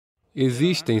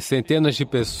Existem centenas de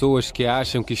pessoas que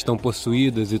acham que estão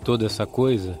possuídas e toda essa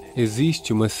coisa.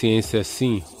 Existe uma ciência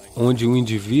assim, onde um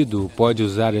indivíduo pode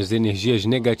usar as energias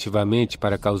negativamente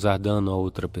para causar dano a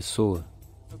outra pessoa.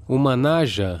 Uma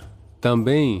naja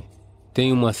também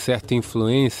tem uma certa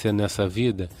influência nessa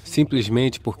vida,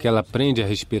 simplesmente porque ela prende a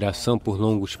respiração por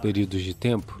longos períodos de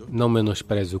tempo. Não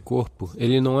menospreze o corpo,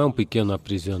 ele não é um pequeno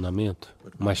aprisionamento,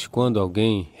 mas quando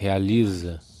alguém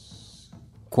realiza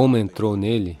como entrou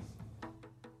nele,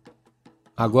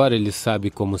 agora ele sabe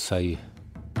como sair.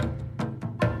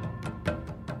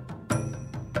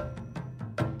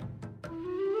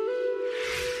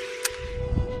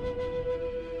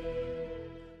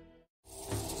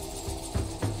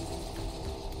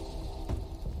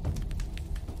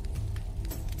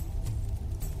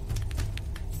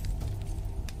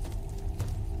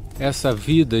 Essa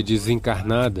vida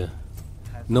desencarnada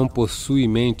não possui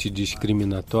mente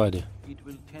discriminatória.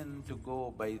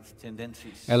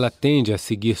 Ela tende a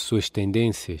seguir suas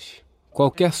tendências.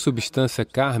 Qualquer substância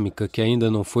kármica que ainda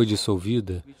não foi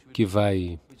dissolvida, que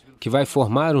vai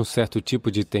formar um certo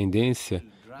tipo de tendência,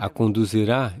 a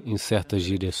conduzirá em certas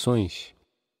direções.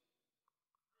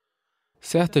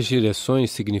 Certas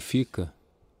direções significa,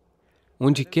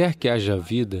 onde quer que haja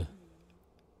vida,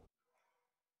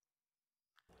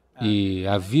 e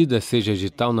a vida seja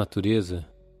de tal natureza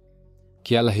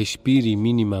que ela respire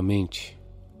minimamente.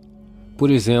 Por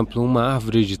exemplo, uma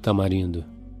árvore de tamarindo.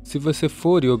 Se você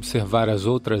for e observar as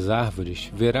outras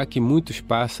árvores, verá que muitos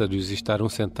pássaros estarão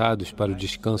sentados para o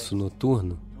descanso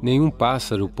noturno. Nenhum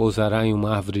pássaro pousará em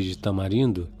uma árvore de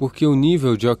tamarindo, porque o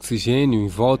nível de oxigênio em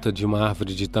volta de uma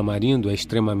árvore de tamarindo é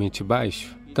extremamente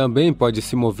baixo. Também pode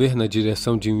se mover na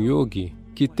direção de um yogi,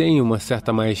 que tem uma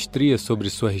certa maestria sobre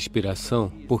sua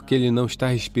respiração, porque ele não está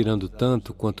respirando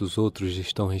tanto quanto os outros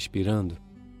estão respirando.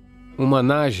 Uma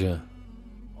naja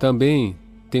também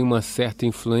tem uma certa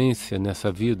influência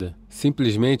nessa vida,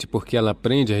 simplesmente porque ela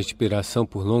prende a respiração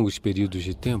por longos períodos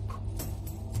de tempo.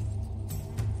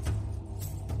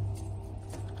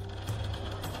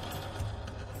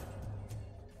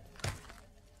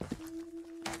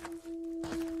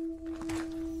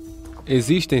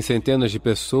 Existem centenas de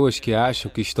pessoas que acham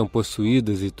que estão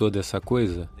possuídas e toda essa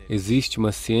coisa. Existe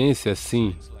uma ciência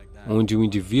assim, onde o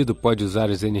indivíduo pode usar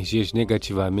as energias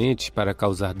negativamente para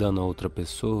causar dano a outra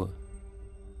pessoa.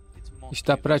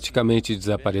 Está praticamente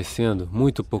desaparecendo,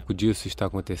 muito pouco disso está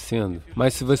acontecendo.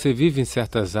 Mas se você vive em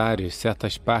certas áreas,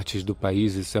 certas partes do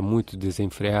país, isso é muito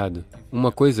desenfreado.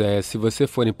 Uma coisa é, se você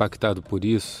for impactado por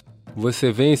isso,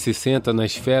 você vem e se senta na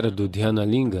esfera do Dhyana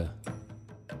Linga.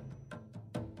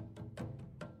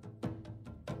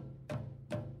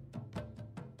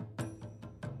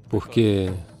 Porque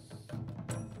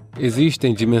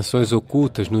existem dimensões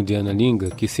ocultas no Dhyana Linga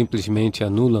que simplesmente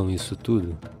anulam isso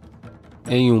tudo.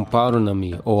 Em um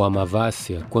Paurnami ou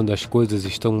Amavasya, quando as coisas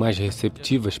estão mais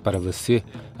receptivas para você,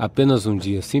 apenas um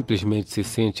dia simplesmente se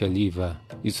sente ali e vá.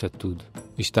 Isso é tudo.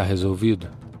 Está resolvido.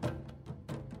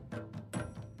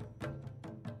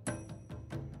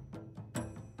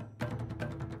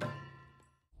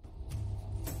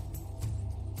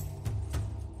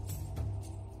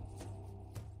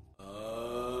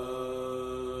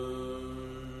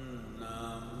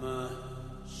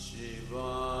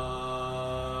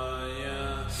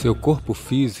 Seu corpo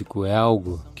físico é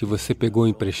algo que você pegou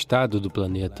emprestado do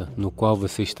planeta no qual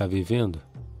você está vivendo.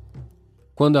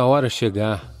 Quando a hora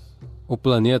chegar, o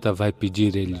planeta vai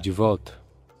pedir ele de volta.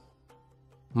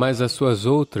 Mas as suas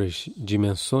outras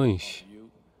dimensões,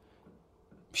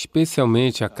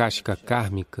 especialmente a casca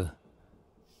kármica,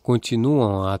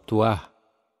 continuam a atuar.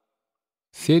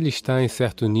 Se ele está em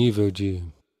certo nível de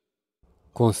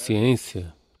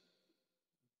consciência,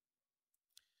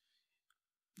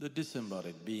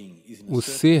 o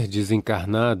ser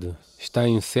desencarnado está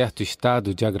em um certo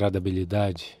estado de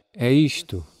agradabilidade. É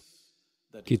isto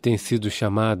que tem sido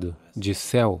chamado de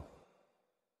céu,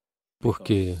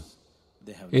 porque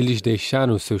eles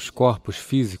deixaram seus corpos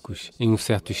físicos em um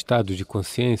certo estado de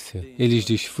consciência, eles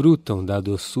desfrutam da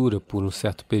doçura por um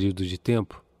certo período de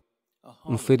tempo.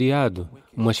 Um feriado,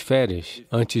 umas férias,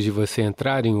 antes de você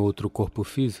entrar em outro corpo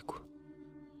físico.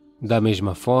 Da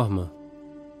mesma forma,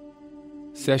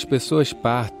 se as pessoas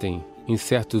partem em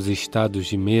certos estados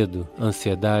de medo,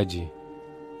 ansiedade,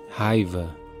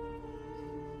 raiva,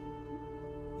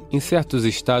 em certos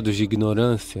estados de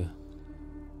ignorância,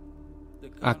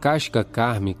 a casca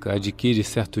kármica adquire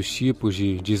certos tipos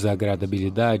de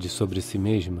desagradabilidade sobre si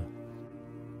mesma.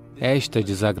 Esta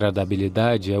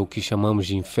desagradabilidade é o que chamamos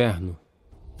de inferno.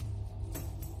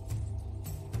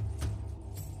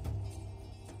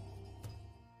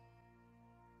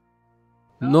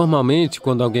 Normalmente,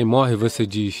 quando alguém morre, você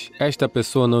diz, esta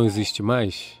pessoa não existe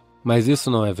mais, mas isso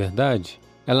não é verdade.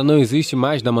 Ela não existe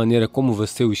mais da maneira como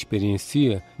você o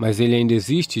experiencia, mas ele ainda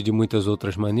existe de muitas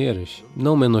outras maneiras.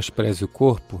 Não menospreze o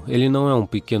corpo, ele não é um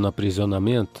pequeno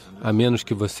aprisionamento. A menos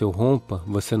que você o rompa,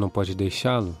 você não pode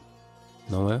deixá-lo,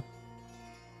 não é?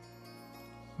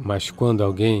 Mas quando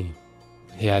alguém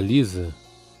realiza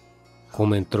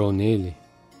como entrou nele,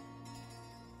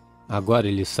 agora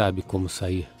ele sabe como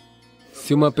sair.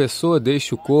 Se uma pessoa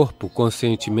deixa o corpo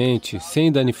conscientemente,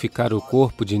 sem danificar o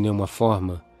corpo de nenhuma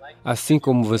forma, assim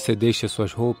como você deixa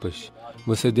suas roupas,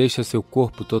 você deixa seu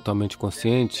corpo totalmente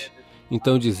consciente,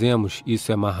 então dizemos,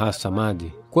 isso é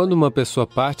Mahasamadhi. Quando uma pessoa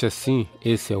parte assim,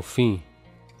 esse é o fim,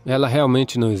 ela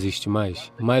realmente não existe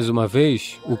mais. Mais uma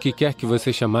vez, o que quer que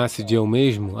você chamasse de eu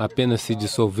mesmo apenas se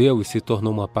dissolveu e se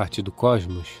tornou uma parte do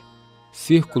cosmos.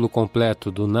 Círculo completo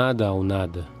do nada ao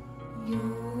nada.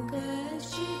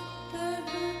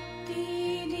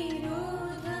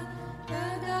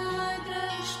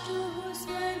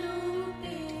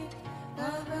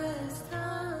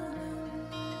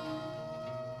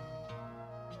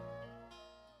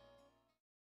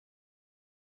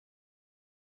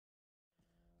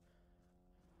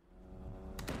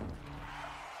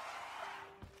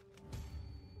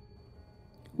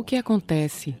 O que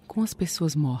acontece com as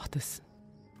pessoas mortas?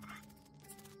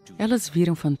 Elas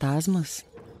viram fantasmas?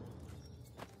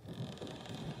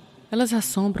 Elas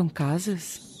assombram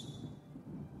casas?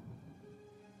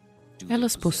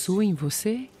 Elas possuem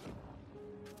você?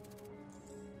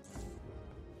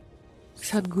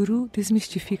 Sadhguru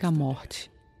desmistifica a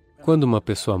morte. Quando uma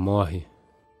pessoa morre,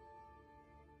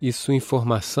 e sua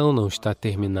informação não está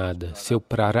terminada, seu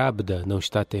prarabdha não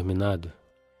está terminado,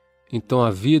 então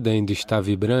a vida ainda está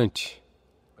vibrante,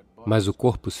 mas o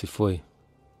corpo se foi.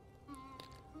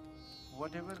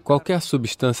 Qualquer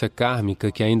substância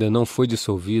kármica que ainda não foi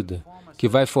dissolvida, que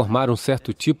vai formar um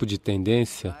certo tipo de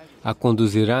tendência, a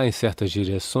conduzirá em certas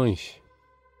direções.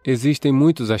 Existem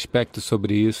muitos aspectos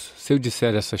sobre isso. Se eu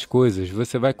disser essas coisas,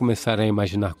 você vai começar a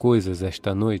imaginar coisas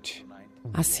esta noite.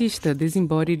 Assista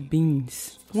Disembodied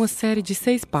Beings, uma série de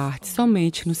 6 partes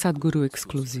somente no Sadhguru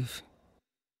Exclusive.